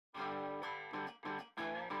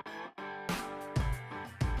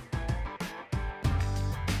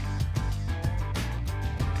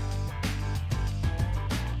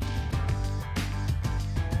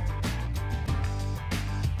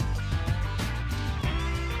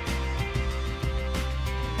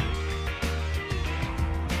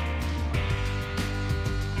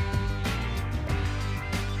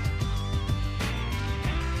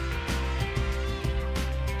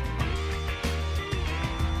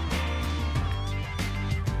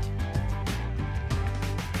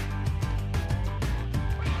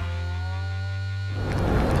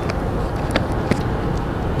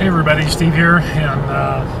Hey everybody, Steve here,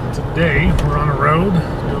 and today we're on the road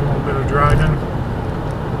doing a little bit of driving.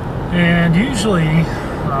 And usually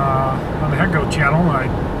on the HeckGo channel I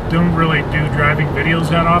don't really do driving videos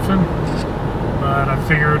that often, but I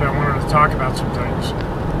figured I wanted to talk about some things.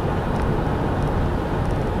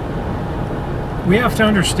 We have to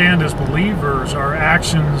understand as believers our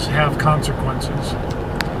actions have consequences.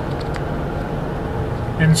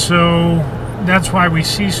 And so that's why we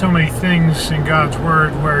see so many things in God's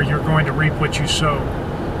Word where you're going to reap what you sow.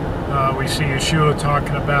 We see Yeshua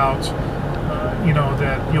talking about,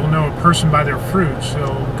 that you'll know a person by their fruits,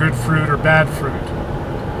 so good fruit or bad fruit.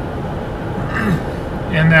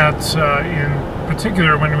 And that's in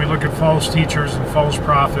particular when we look at false teachers and false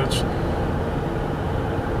prophets.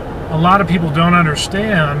 A lot of people don't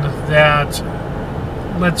understand that,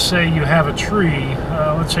 let's say you have a tree,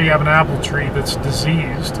 let's say you have an apple tree that's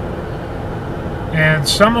diseased. And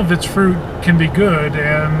some of its fruit can be good,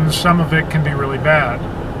 and some of it can be really bad.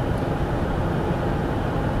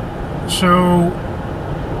 So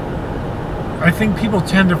I think people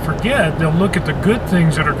tend to forget. They'll look at the good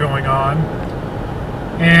things that are going on,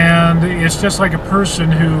 and it's just like a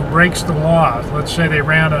person who breaks the law. Let's say they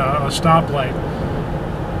ran a stoplight,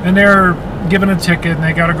 and they're given a ticket, and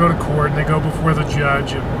they got to go to court, and they go before the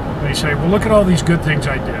judge, and they say, well, look at all these good things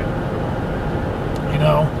I did.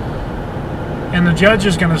 And the judge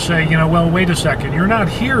is going to say, well, wait a second. You're not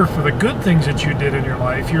here for the good things that you did in your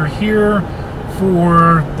life. You're here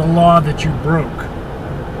for the law that you broke.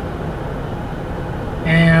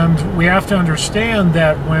 And we have to understand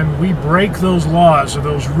that when we break those laws or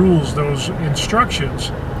those rules, those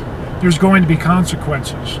instructions, there's going to be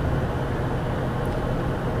consequences.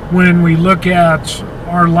 When we look at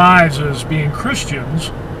our lives as being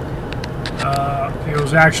Christians, it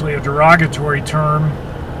was actually a derogatory term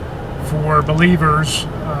for believers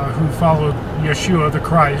who followed Yeshua the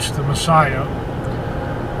Christ, the Messiah.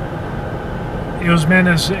 It was meant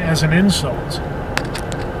as an insult,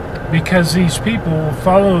 because these people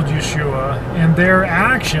followed Yeshua, and their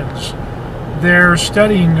actions, their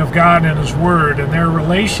studying of God and His Word, and their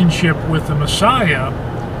relationship with the Messiah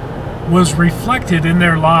was reflected in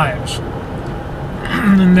their lives.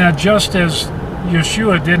 And that just as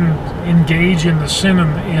Yeshua didn't engage in the sin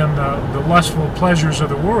and the lustful pleasures of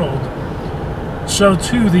the world, so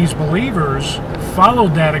too these believers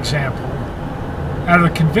followed that example out of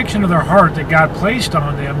the conviction of their heart that God placed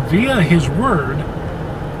on them via His Word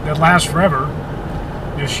that lasts forever.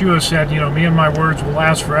 Yeshua said, me and my words will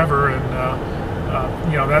last forever, and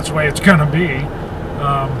that's the way it's going to be.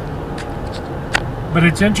 But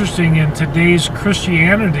it's interesting, in today's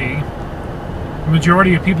Christianity, the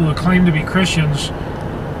majority of people who claim to be Christians,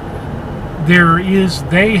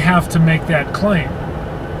 they have to make that claim.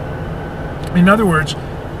 In other words,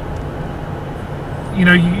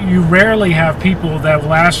 you rarely have people that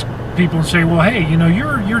will ask people and say, well, hey,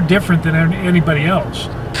 you're different than anybody else,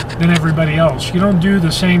 than everybody else. You don't do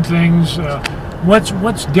the same things.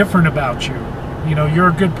 What's different about you? You're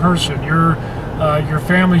a good person. Your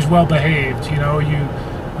family's well behaved.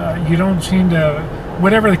 You don't seem to,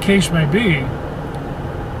 whatever the case may be.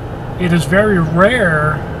 It is very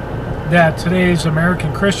rare that today's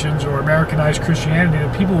American Christians or Americanized Christianity,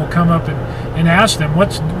 that people will come up and ask them,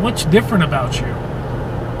 what's different about you?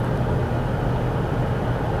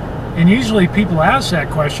 And usually people ask that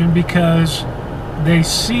question because they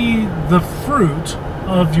see the fruit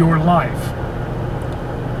of your life.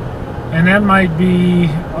 And that might be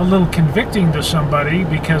a little convicting to somebody,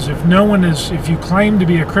 because if you claim to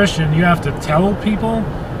be a Christian, you have to tell people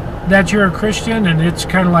that you're a Christian, and it's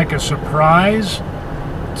kind of like a surprise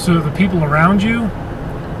to the people around you.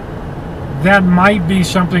 That might be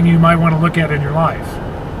something you might want to look at in your life.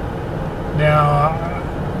 Now,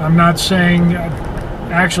 I'm not saying,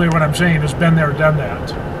 actually what I'm saying is been there, done that.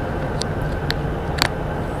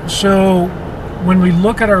 So when we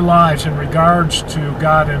look at our lives in regards to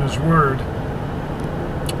God and His Word,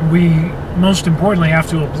 we most importantly have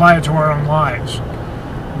to apply it to our own lives.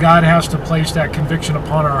 God has to place that conviction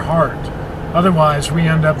upon our heart. Otherwise, we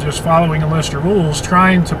end up just following a list of rules,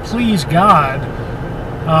 trying to please God,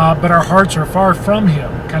 but our hearts are far from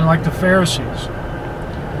Him, kind of like the Pharisees.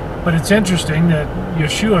 But it's interesting that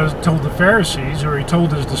Yeshua told the Pharisees, or He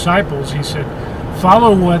told His disciples, He said,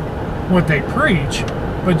 follow what they preach,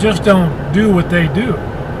 but just don't do what they do,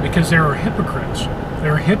 because they were hypocrites. They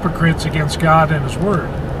were hypocrites against God and His Word.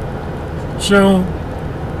 So,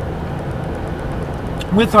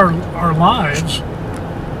 with our lives,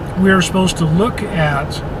 we are supposed to look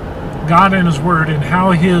at God and His Word and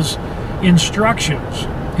how His instructions,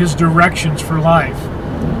 His directions for life,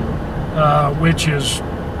 which is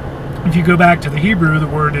If you go back to the Hebrew, the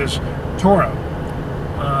word is Torah,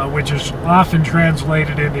 which is often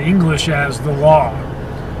translated into English as the law.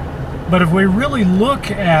 But if we really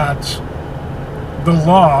look at the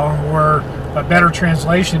law, or a better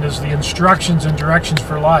translation is the instructions and directions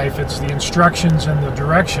for life, it's the instructions and the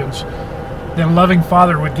directions that a loving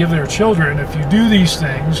father would give their children. If you do these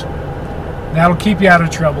things, that'll keep you out of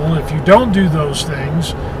trouble. If you don't do those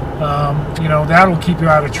things, that'll keep you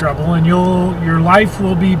out of trouble, and your life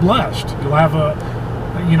will be blessed. You'll have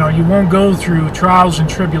you won't go through trials and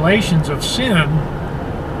tribulations of sin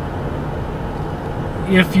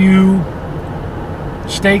if you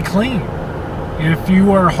stay clean, if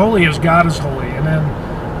you are holy as God is holy. And then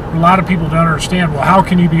a lot of people don't understand, well, how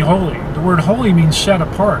can you be holy? The word holy means set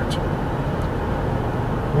apart.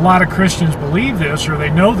 A lot of Christians believe this, or they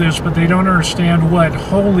know this, but they don't understand what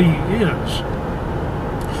holy is.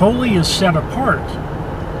 Holy is set apart.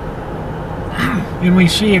 And we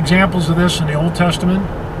see examples of this in the Old Testament,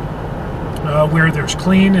 where there's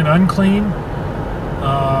clean and unclean.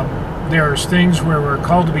 There's things where we're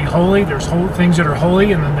called to be holy. There's things that are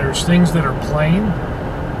holy, and then there's things that are plain.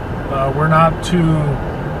 We're not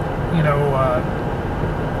to,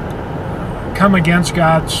 come against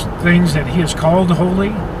God's things that He has called holy.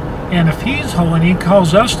 And if He's holy and He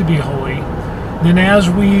calls us to be holy, then as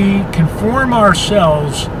we conform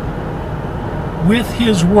ourselves with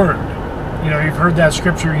His Word, you've heard that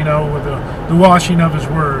scripture, with the washing of His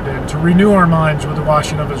Word, and to renew our minds with the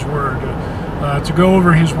washing of His Word, to go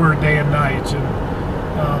over His Word day and night,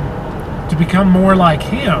 and to become more like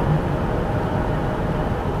Him,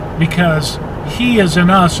 because He is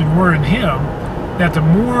in us and we're in Him, that the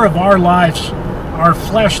more of our lives, our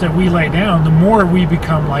flesh that we lay down, the more we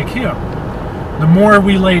become like Him. The more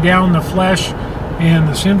we lay down the flesh and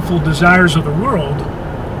the sinful desires of the world,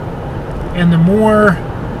 and the more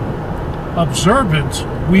observant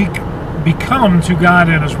we become to God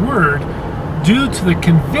and His Word, due to the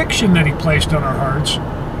conviction that He placed on our hearts,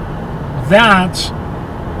 that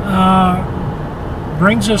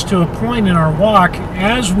brings us to a point in our walk,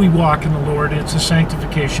 as we walk in the Lord, it's a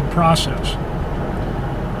sanctification process.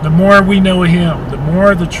 The more we know Him, the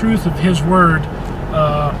more the truth of His Word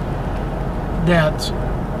that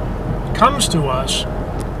comes to us,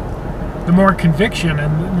 the more conviction.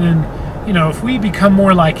 And then, if we become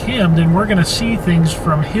more like Him, then we're going to see things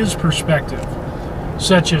from His perspective,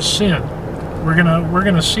 such as sin. We're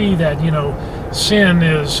gonna see that sin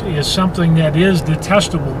is something that is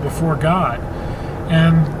detestable before God.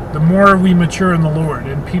 And the more we mature in the Lord,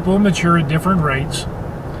 and people mature at different rates.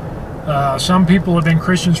 Some people have been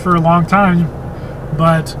Christians for a long time,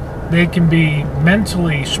 but they can be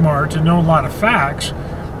mentally smart and know a lot of facts,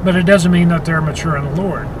 but it doesn't mean that they're mature in the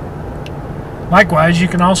Lord. Likewise, you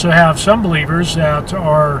can also have some believers that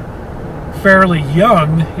are fairly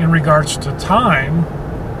young in regards to time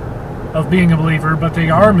of being a believer, but they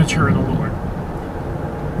are mature in the Lord.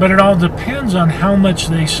 But it all depends on how much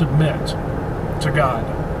they submit to God.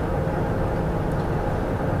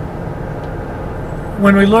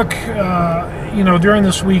 When we look, during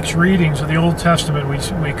this week's readings of the Old Testament,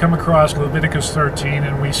 we come across Leviticus 13,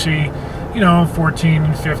 and we see, 14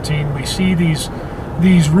 and 15. We see these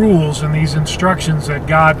rules and these instructions that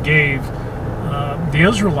God gave the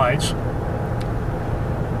Israelites.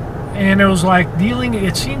 And it was like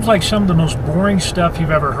it seems like some of the most boring stuff you've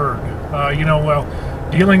ever heard.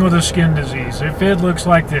 Dealing with a skin disease, if it looks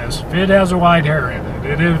like this, if it has a white hair in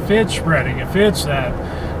it, if it's spreading, if it's that,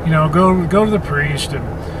 go to the priest, and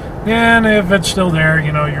then if it's still there,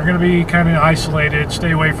 you're going to be kind of isolated,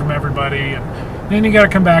 stay away from everybody, and then you got to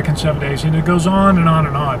come back in 7 days, and it goes on and on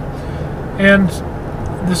and on. And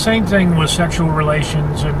the same thing with sexual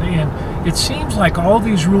relations, and it seems like all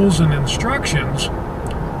these rules and instructions,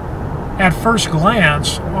 at first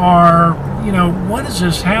glance, are, what does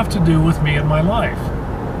this have to do with me and my life?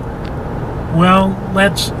 Well,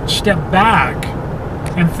 let's step back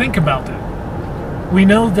and think about that. We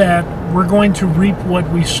know that we're going to reap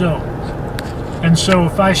what we sow. And so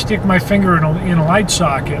if I stick my finger in a light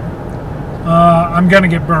socket, I'm going to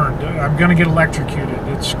get burned. I'm going to get electrocuted.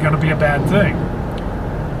 It's going to be a bad thing.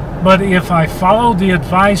 But if I follow the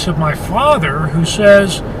advice of my Father, who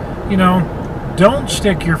says, don't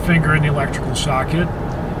stick your finger in the electrical socket,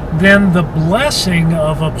 then the blessing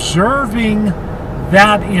of observing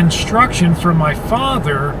that instruction from my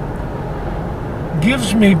Father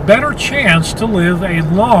gives me better chance to live a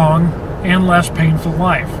long and less painful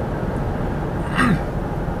life.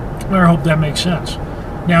 I hope that makes sense.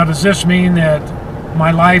 Now, does this mean that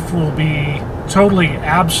my life will be totally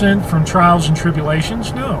absent from trials and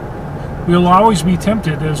tribulations? No. We'll always be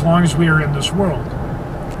tempted as long as we are in this world.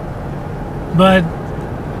 But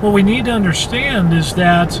what we need to understand is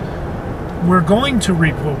that we're going to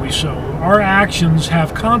reap what we sow. Our actions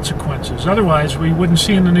have consequences. Otherwise, we wouldn't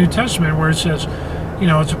see in the New Testament where it says,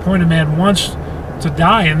 it's appointed man once to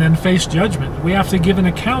die and then face judgment. We have to give an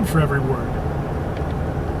account for every word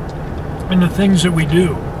and the things that we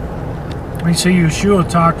do. We see Yeshua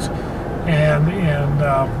talked and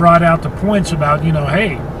brought out the points about,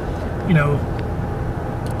 hey,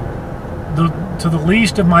 to the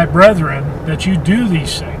least of my brethren that you do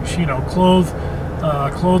these things, clothe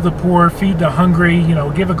the poor, feed the hungry,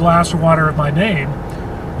 give a glass of water of my name.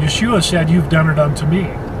 Yeshua said, you've done it unto me.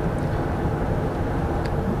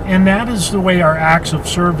 And that is the way our acts of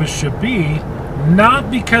service should be, not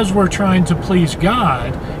because we're trying to please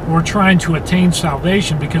God, we're trying to attain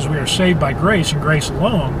salvation because we are saved by grace and grace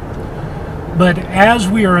alone, but as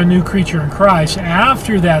we are a new creature in Christ,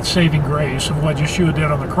 after that saving grace of what Yeshua did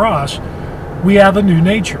on the cross, we have a new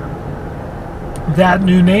nature. That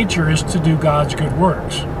new nature is to do God's good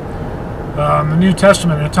works. The New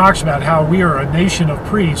Testament, it talks about how we are a nation of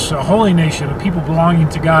priests, a holy nation of people belonging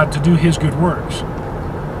to God to do His good works.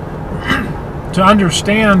 To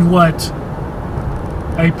understand what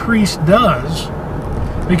a priest does,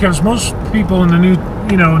 because most people in the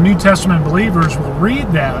New Testament believers will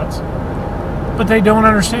read that, but they don't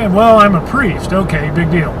understand. Well, I'm a priest. Okay, big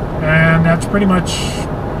deal. And that's pretty much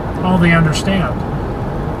all they understand.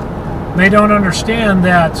 They don't understand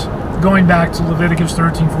that, going back to Leviticus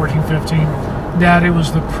 13, 14, 15, that it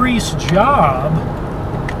was the priest's job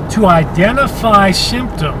to identify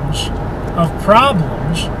symptoms of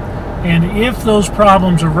problems, and if those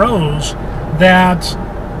problems arose, that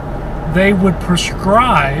they would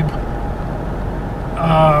prescribe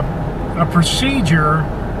a procedure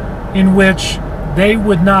in which they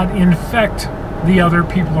would not infect the other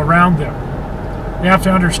people around them. You have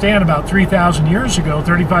to understand, about 3,000 years ago,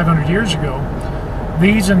 3,500 years ago,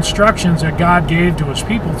 these instructions that God gave to His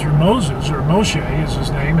people through Moses, or Moshe is his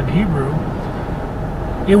name in Hebrew,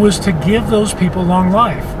 it was to give those people long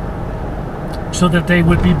life so that they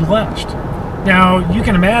would be blessed. Now, you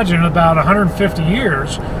can imagine about 150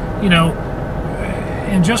 years,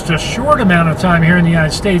 in just a short amount of time here in the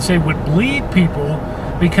United States, they would bleed people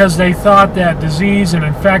because they thought that disease and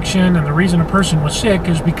infection, and the reason a person was sick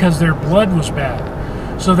is because their blood was bad.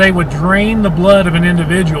 So they would drain the blood of an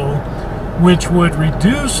individual, which would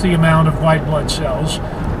reduce the amount of white blood cells,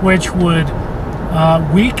 which would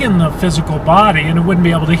weaken the physical body, and it wouldn't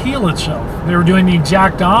be able to heal itself. They were doing the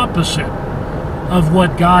exact opposite of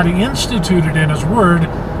what God instituted in His Word,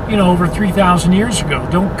 over 3,000 years ago.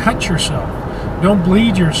 Don't cut yourself. Don't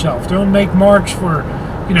bleed yourself. Don't make marks for,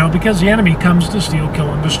 because the enemy comes to steal,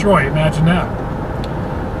 kill, and destroy. Imagine that.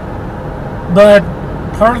 But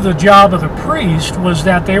part of the job of the priest was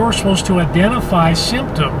that they were supposed to identify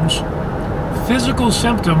symptoms, physical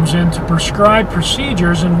symptoms, and to prescribe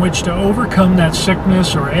procedures in which to overcome that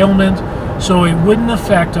sickness or ailment so it wouldn't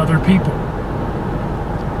affect other people.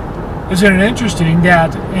 Isn't it interesting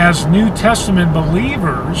that as New Testament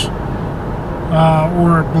believers,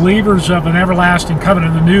 or believers of an everlasting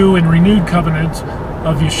covenant, the new and renewed covenant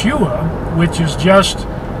of Yeshua, which is just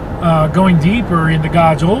going deeper into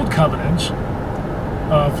God's old covenants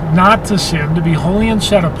of not to sin, to be holy and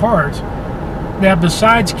set apart, that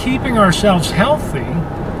besides keeping ourselves healthy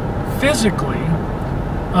physically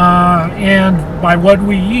and by what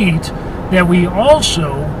we eat, that we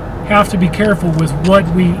also have to be careful with what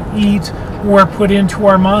we eat or put into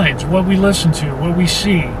our minds, what we listen to, what we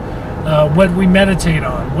see, what we meditate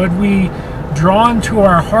on, what we draw into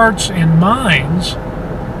our hearts and minds,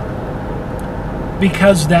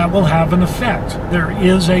 because that will have an effect. There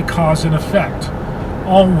is a cause and effect,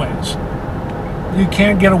 always. You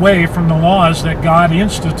can't get away from the laws that God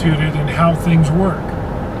instituted and how things work.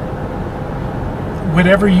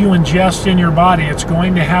 Whatever you ingest in your body, it's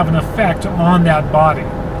going to have an effect on that body.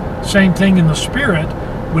 Same thing in the spirit.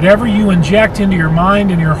 Whatever you inject into your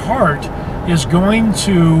mind and your heart is going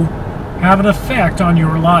to have an effect on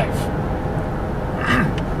your life.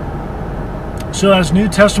 So as New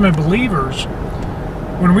Testament believers,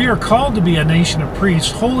 when we are called to be a nation of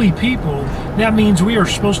priests, holy people, that means we are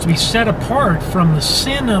supposed to be set apart from the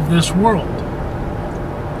sin of this world.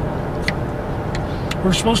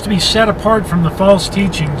 We're supposed to be set apart from the false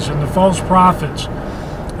teachings and the false prophets,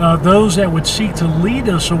 those that would seek to lead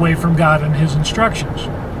us away from God and His instructions.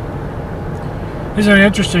 Isn't it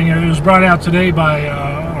interesting? It was brought out today by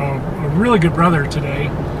a really good brother today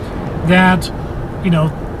that,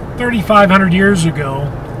 3,500 years ago,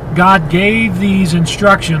 God gave these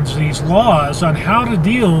instructions, these laws on how to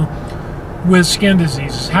deal with skin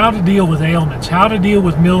diseases, how to deal with ailments, how to deal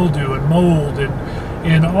with mildew and mold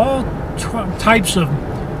and all types of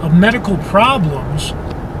of medical problems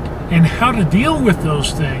and how to deal with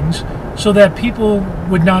those things so that people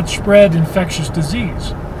would not spread infectious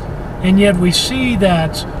disease. And yet we see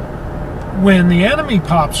that when the enemy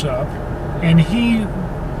pops up and he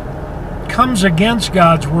comes against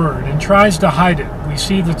God's word and tries to hide it, we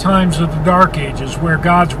see the times of the Dark Ages where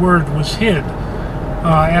God's word was hid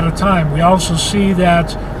at a time. We also see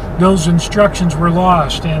that those instructions were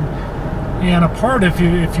lost, and a part, if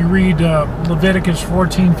you read Leviticus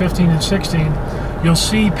 14, 15, and 16, you'll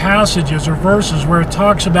see passages or verses where it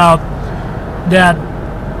talks about that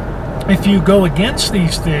if you go against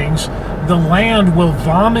these things, the land will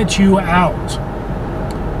vomit you out.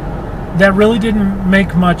 That really didn't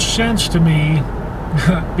make much sense to me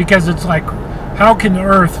because it's like, how can the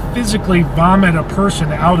earth physically vomit a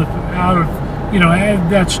person out of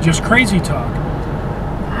that's just crazy talk.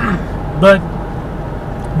 But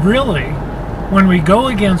really, when we go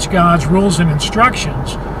against God's rules and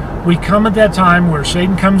instructions, we come at that time where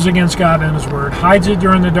Satan comes against God and his word, hides it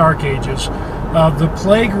during the Dark Ages. The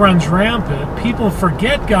plague runs rampant. People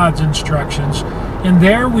forget God's instructions, and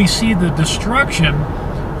there we see the destruction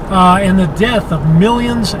and the death of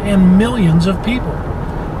millions and millions of people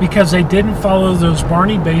because they didn't follow those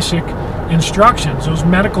Barney Basic instructions, those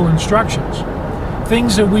medical instructions.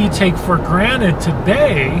 Things that we take for granted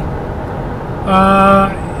today,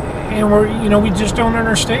 and we just don't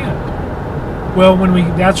understand. Well,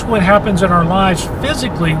 that's what happens in our lives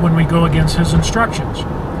physically when we go against his instructions.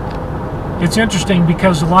 It's interesting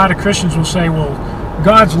because a lot of Christians will say, well,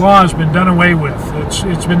 God's law has been done away with.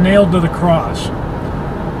 It's been nailed to the cross.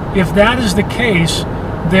 If that is the case,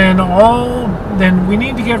 then we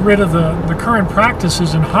need to get rid of the current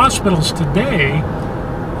practices in hospitals today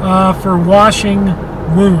for washing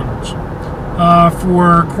wounds,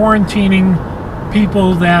 for quarantining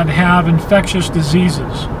people that have infectious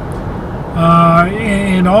diseases,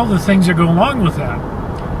 and all the things that go along with that.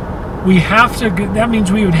 That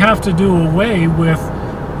means we would have to do away with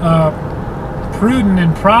prudent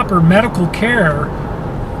and proper medical care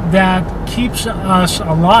that keeps us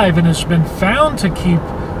alive and has been found to keep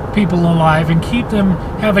people alive and keep them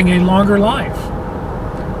having a longer life.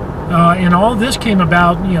 And all this came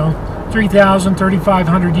about, 3,000,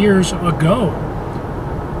 3,500 years ago.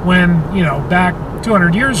 When, back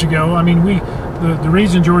 200 years ago, the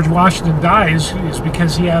reason George Washington dies is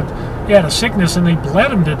because he had a sickness and they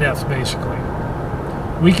bled him to death, basically.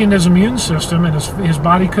 Weakened his immune system and his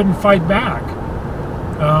body couldn't fight back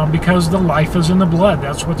because the life is in the blood.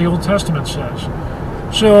 That's what the Old Testament says.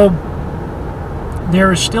 So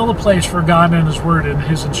there is still a place for God and his word and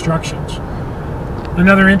his instructions.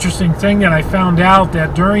 Another interesting thing that I found out,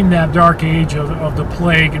 that during that dark age of the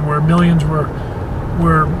plague and where millions were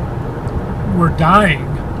dying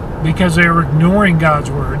because they were ignoring God's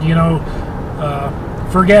word,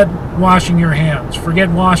 forget washing your hands, forget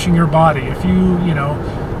washing your body. If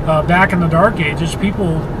back in the Dark Ages,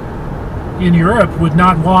 people in Europe would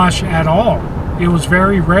not wash at all. It was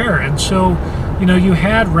very rare, and so you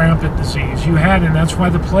had rampant disease. And that's why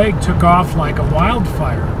the plague took off like a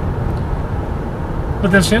wildfire. But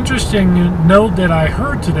this interesting note that I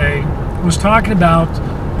heard today was talking about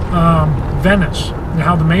Venice, and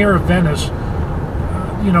how the mayor of Venice,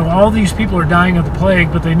 all these people are dying of the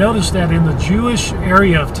plague, but they noticed that in the Jewish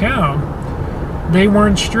area of town, they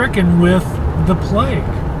weren't stricken with the plague.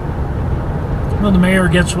 Well, the mayor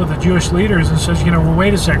gets with the Jewish leaders and says, well,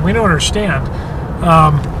 wait a second, we don't understand.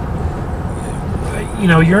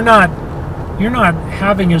 You're not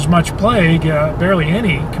having as much plague, barely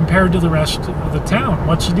any, compared to the rest of the town.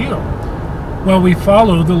 What's the deal? Well, we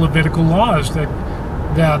follow the Levitical laws that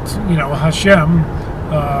Hashem,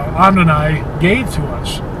 Adonai, gave to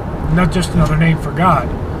us, not just another name for God.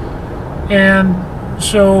 And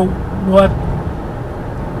so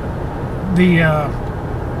it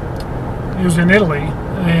was in Italy,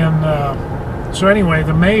 and so anyway,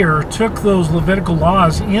 the mayor took those Levitical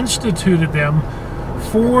laws, instituted them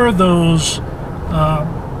for those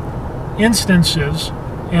instances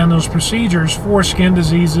and those procedures for skin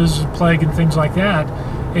diseases, plague, and things like that.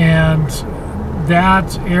 And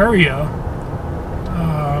that area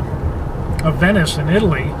of Venice in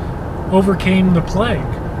Italy overcame the plague.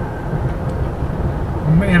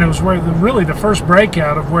 And it was really the first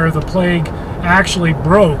breakout of where the plague actually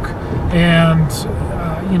broke, and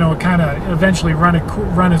it kind of eventually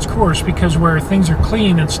run its course, because where things are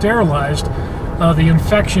clean and sterilized, the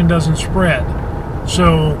infection doesn't spread.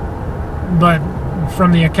 So, but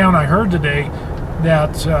from the account I heard today,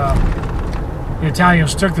 that the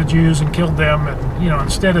Italians took the Jews and killed them, and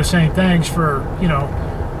instead of saying thanks for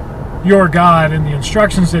your God and the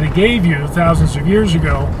instructions that he gave you thousands of years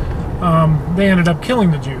ago, they ended up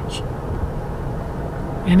killing the Jews.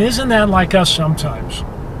 And isn't that like us sometimes?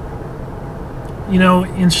 You know,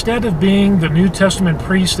 instead of being the New Testament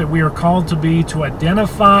priests that we are called to be, to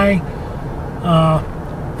identify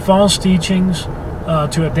false teachings,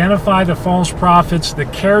 to identify the false prophets, the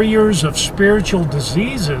carriers of spiritual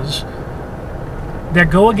diseases that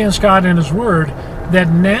go against God and His Word, that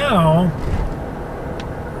now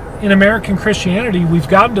in American Christianity we've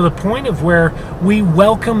gotten to the point of where we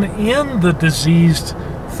welcome in the diseased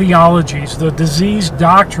theologies, the diseased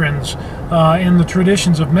doctrines, and the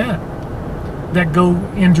traditions of men that go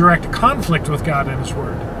in direct conflict with God and His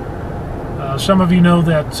Word. Some of you know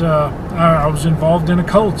that I was involved in a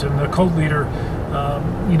cult, and the cult leader,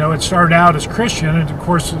 it started out as Christian, and of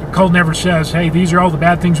course the cult never says, hey, these are all the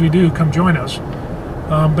bad things we do, come join us.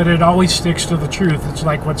 But it always sticks to the truth. It's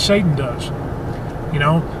like what Satan does.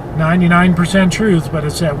 99% truth, but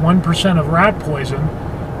it's that 1% of rat poison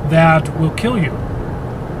that will kill you.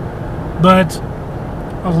 But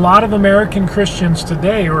a lot of American Christians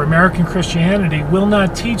today, or American Christianity, will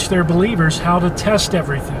not teach their believers how to test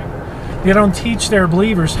everything. They don't teach their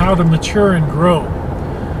believers how to mature and grow.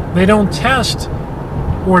 They don't test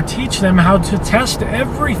or teach them how to test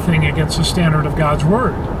everything against the standard of God's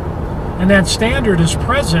Word. And that standard is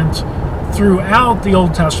present throughout the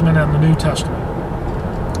Old Testament and the New Testament.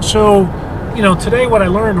 So, today what I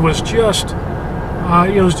learned was just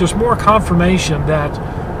more confirmation that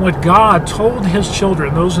what God told His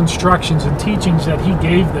children, those instructions and teachings that He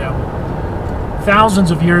gave them thousands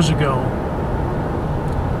of years ago,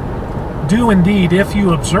 do indeed, if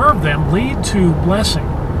you observe them, lead to blessing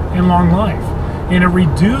and long life. And it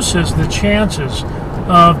reduces the chances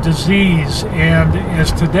of disease. And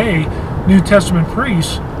as today, New Testament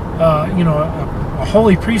priests, a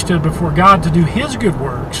holy priesthood before God to do His good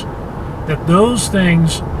works, that those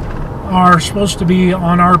things are supposed to be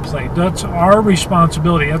on our plate. That's our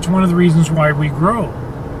responsibility. That's one of the reasons why we grow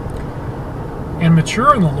and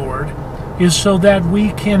mature in the Lord, is so that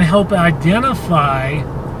we can help identify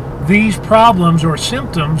these problems or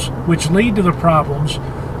symptoms which lead to the problems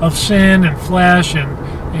of sin and flesh and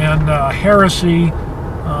heresy,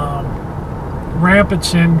 rampant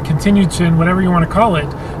sin, continued sin, whatever you want to call it,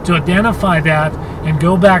 to identify that and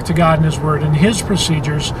go back to God and His Word and His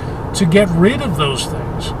procedures to get rid of those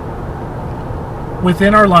things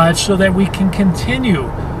within our lives, so that we can continue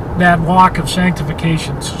that walk of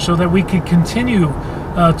sanctification, so that we can continue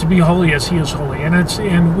to be holy as He is holy.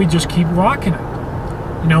 And we just keep walking it.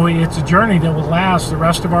 It's a journey that will last the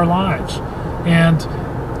rest of our lives. And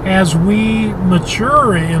as we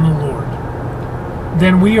mature in the Lord,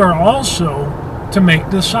 then we are also to make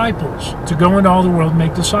disciples, to go into all the world and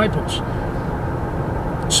make disciples.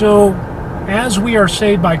 So, as we are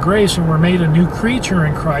saved by grace and we're made a new creature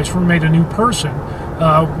in Christ, we're made a new person.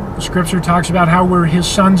 Scripture talks about how we're His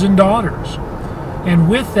sons and daughters. And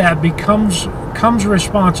with that comes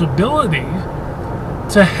responsibility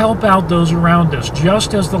to help out those around us.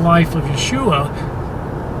 Just as the life of Yeshua,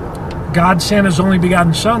 God sent His only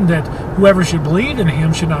begotten Son, that whoever should believe in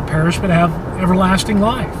Him should not perish but have everlasting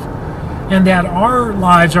life. And that our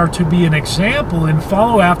lives are to be an example and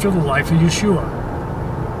follow after the life of Yeshua.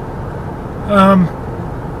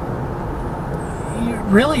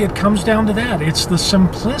 Really, it comes down to that. It's the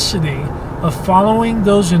simplicity of following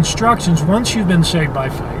those instructions once you've been saved by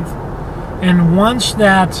faith. And once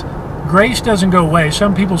that grace doesn't go away.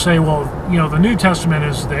 Some people say, well, the New Testament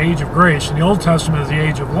is the age of grace and the Old Testament is the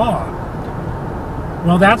age of law.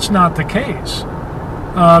 Well, that's not the case.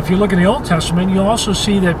 If you look in the Old Testament, you'll also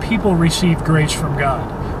see that people received grace from God.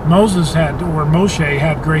 Moshe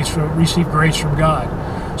received grace from God.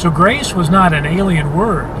 So grace was not an alien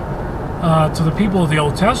word to the people of the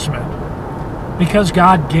Old Testament, because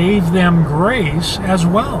God gave them grace as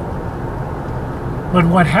well. But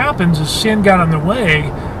what happens is sin got in the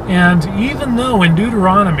way, and even though in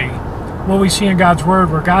Deuteronomy, what we see in God's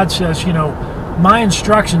Word, where God says, my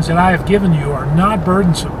instructions that I have given you are not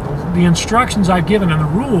burdensome. The instructions I've given and the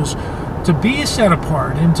rules to be set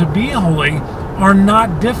apart and to be holy are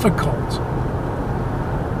not difficult.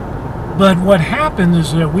 But what happens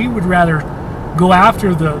is that we would rather go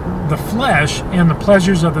after the flesh and the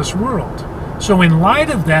pleasures of this world. So in light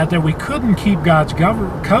of that we couldn't keep God's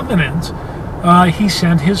covenant, He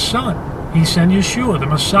sent His Son. He sent Yeshua, the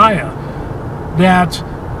Messiah, that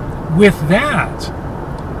with that,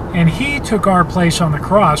 and He took our place on the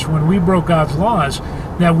cross when we broke God's laws,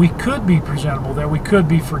 that we could be presentable, that we could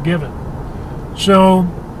be forgiven. So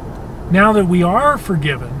now that we are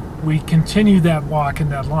forgiven, we continue that walk in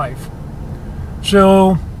that life.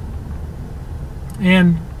 So,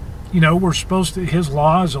 and we're supposed to, His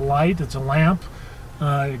law is a light, it's a lamp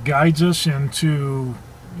It guides us into,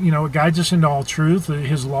 it guides us into all truth.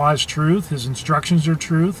 His law is truth. His instructions are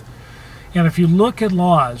truth. And if you look at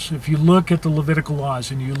laws, if you look at the Levitical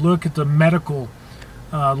laws, and you look at the medical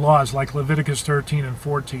laws like Leviticus 13 and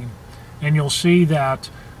 14, and you'll see that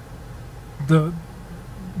the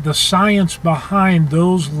science behind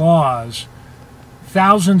those laws,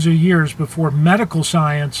 thousands of years before medical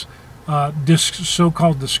science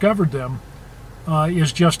so-called discovered them,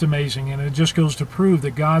 is just amazing. And it just goes to prove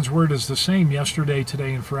that God's Word is the same yesterday,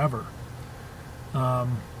 today, and forever.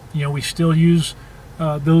 We still use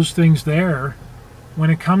those things there when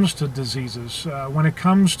it comes to diseases, when it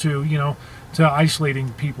comes to, to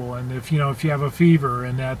isolating people. And if you have a fever,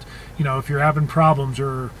 and that, if you're having problems,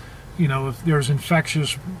 or, if there's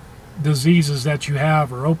infectious diseases that you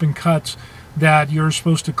have, or open cuts, that you're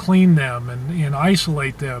supposed to clean them and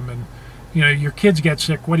isolate them. And, your kids get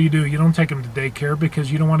sick, what do? You don't take them to daycare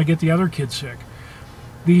because you don't want to get the other kids sick.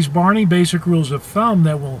 These Barney basic rules of thumb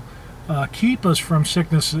that will keep us from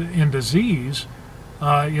sickness and disease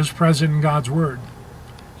is present in God's Word.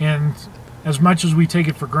 And as much as we take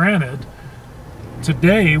it for granted,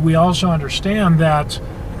 today we also understand that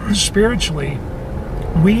spiritually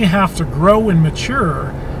we have to grow and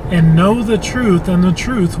mature and know the truth, and the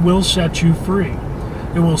truth will set you free.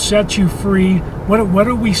 It will set you free. What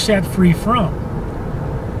are we set free from?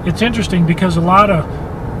 It's interesting because a lot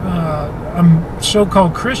of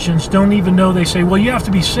so-called Christians don't even know. They say, well, you have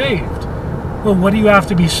to be saved. Well, what do you have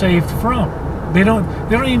to be saved from? They don't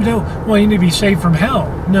even know, well, you need to be saved from hell.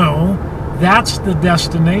 No, that's the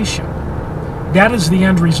destination. That is the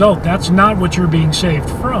end result. That's not what you're being saved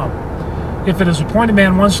from. If it is appointed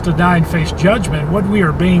man wants to die and face judgment, what we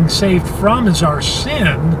are being saved from is our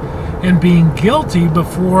sin and being guilty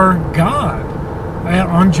before God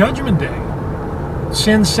on Judgment Day.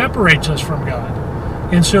 Sin separates us from God.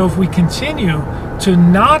 And so if we continue to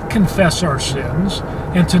not confess our sins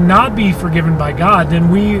and to not be forgiven by God, then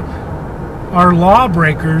we are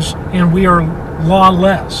lawbreakers and we are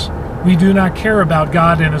lawless. We do not care about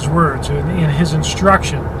God and His words and His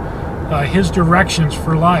instruction, His directions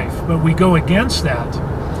for life. But we go against that.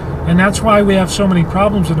 And that's why we have so many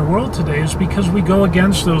problems in the world today, is because we go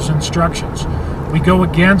against those instructions. We go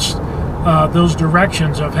against those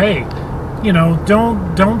directions of, hey,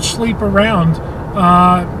 don't sleep around,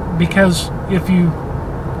 because if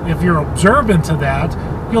you're observant to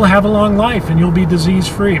that, you'll have a long life and you'll be disease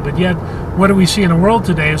free. But yet, what do we see in the world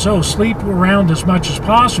today is, sleep around as much as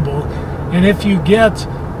possible, and if you get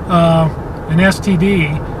an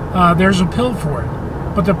STD, there's a pill for it.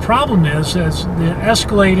 But the problem is the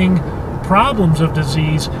escalating problems of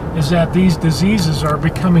disease is that these diseases are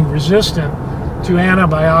becoming resistant to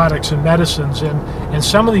antibiotics and medicines, and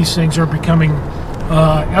some of these things are becoming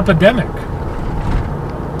epidemic,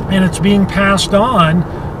 and it's being passed on.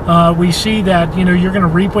 We see that you're going to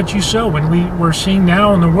reap what you sow, and we're seeing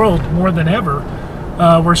now in the world more than ever,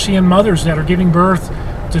 we're seeing mothers that are giving birth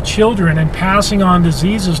to children and passing on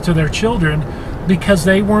diseases to their children because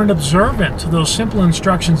they weren't observant to those simple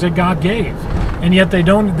instructions that God gave. And yet they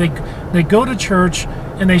go to church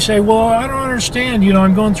and they say, well, I don't understand,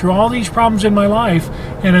 I'm going through all these problems in my life,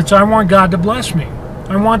 and I want God to bless me.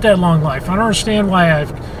 I want that long life. I don't understand why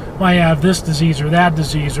I have this disease or that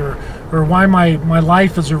disease, or why my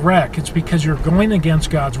life is a wreck. It's because you're going against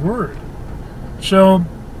God's Word. So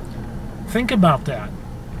think about that.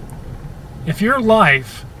 If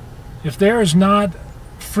there is not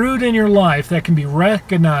fruit in your life that can be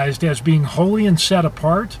recognized as being holy and set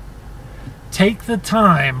apart, take the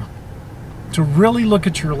time to really look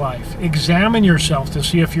at your life. Examine yourself to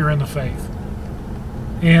see if you're in the faith.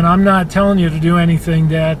 And I'm not telling you to do anything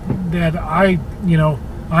that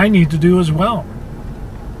I need to do as well.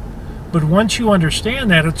 But once you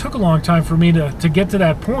understand that, it took a long time for me to get to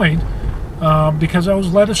that point, because I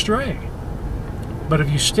was led astray. But if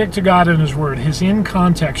you stick to God and His Word, His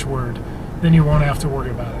in-context Word, then you won't have to worry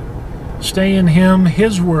about it. Stay in Him,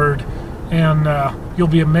 His Word, and you'll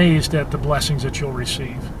be amazed at the blessings that you'll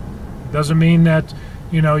receive. Doesn't mean that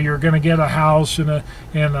you're going to get a house and a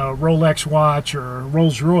Rolex watch or a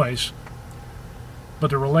Rolls Royce, but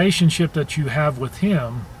the relationship that you have with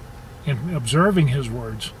Him and observing His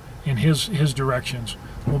words and His directions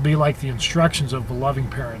will be like the instructions of a loving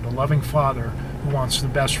parent, a loving father who wants the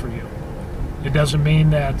best for you. It doesn't mean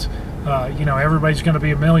that everybody's going to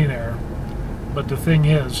be a millionaire, but the thing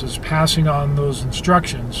is passing on those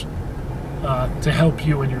instructions to help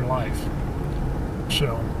you in your life.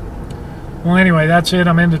 So, well, anyway, that's it.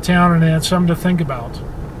 I'm into town, and it's something to think about.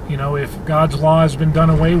 If God's law has been done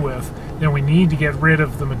away with, then we need to get rid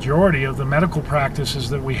of the majority of the medical practices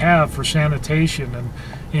that we have for sanitation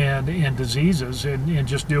and diseases, and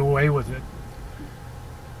just do away with it.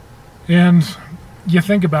 And you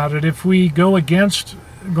think about it, if we go against,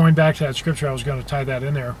 going back to that scripture, I was going to tie that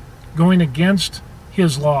in there, going against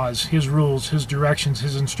his laws, his rules, his directions,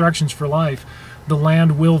 his instructions for life, the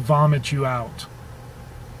land will vomit you out.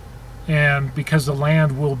 And because the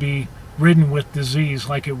land will be ridden with disease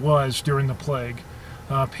like it was during the plague,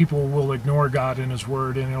 people will ignore God and his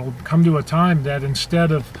word, and it'll come to a time that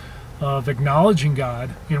instead of acknowledging God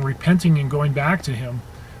and repenting and going back to him,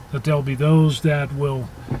 that there'll be those that will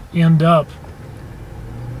end up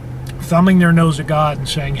thumbing their nose at God and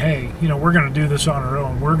saying, hey, we're going to do this on our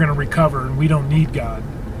own. We're going to recover, and we don't need God.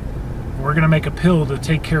 We're going to make a pill to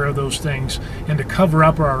take care of those things and to cover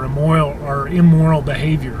up our immoral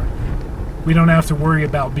behavior. We don't have to worry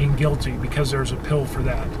about being guilty because there's a pill for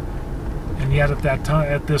that. And yet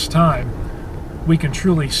at this time, we can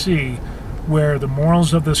truly see where the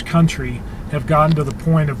morals of this country have gotten to the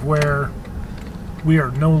point of where we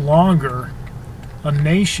are no longer a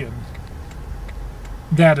nation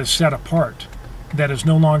that is set apart, that is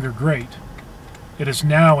no longer great. It is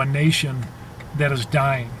now a nation that is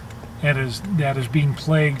dying, that is being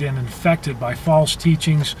plagued and infected by false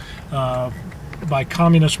teachings, by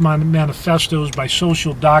communist manifestos, by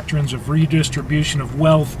social doctrines of redistribution of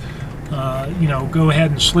wealth. Go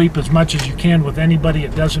ahead and sleep as much as you can with anybody,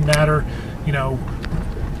 it doesn't matter.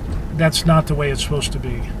 That's not the way it's supposed to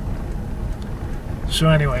be. So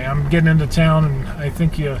anyway, I'm getting into town, and I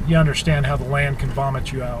think you understand how the land can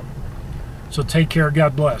vomit you out. So take care,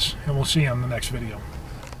 God bless, and we'll see you on the next video.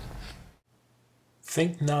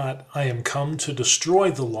 Think not I am come to destroy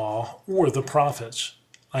the law or the prophets.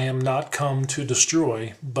 I am not come to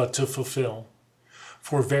destroy, but to fulfill.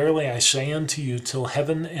 For verily I say unto you, till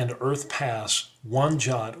heaven and earth pass, one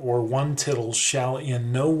jot or one tittle shall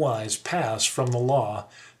in no wise pass from the law,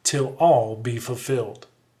 till all be fulfilled.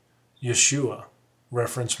 Yeshua.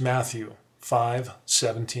 Reference Matthew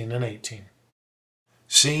 5:17 and 18.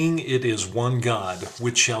 Seeing it is one God,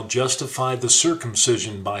 which shall justify the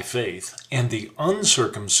circumcision by faith, and the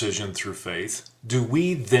uncircumcision through faith, do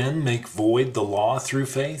we then make void the law through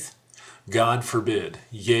faith? God forbid.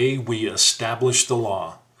 Yea, we establish the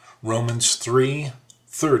law. Romans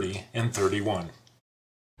 3:30 and 31.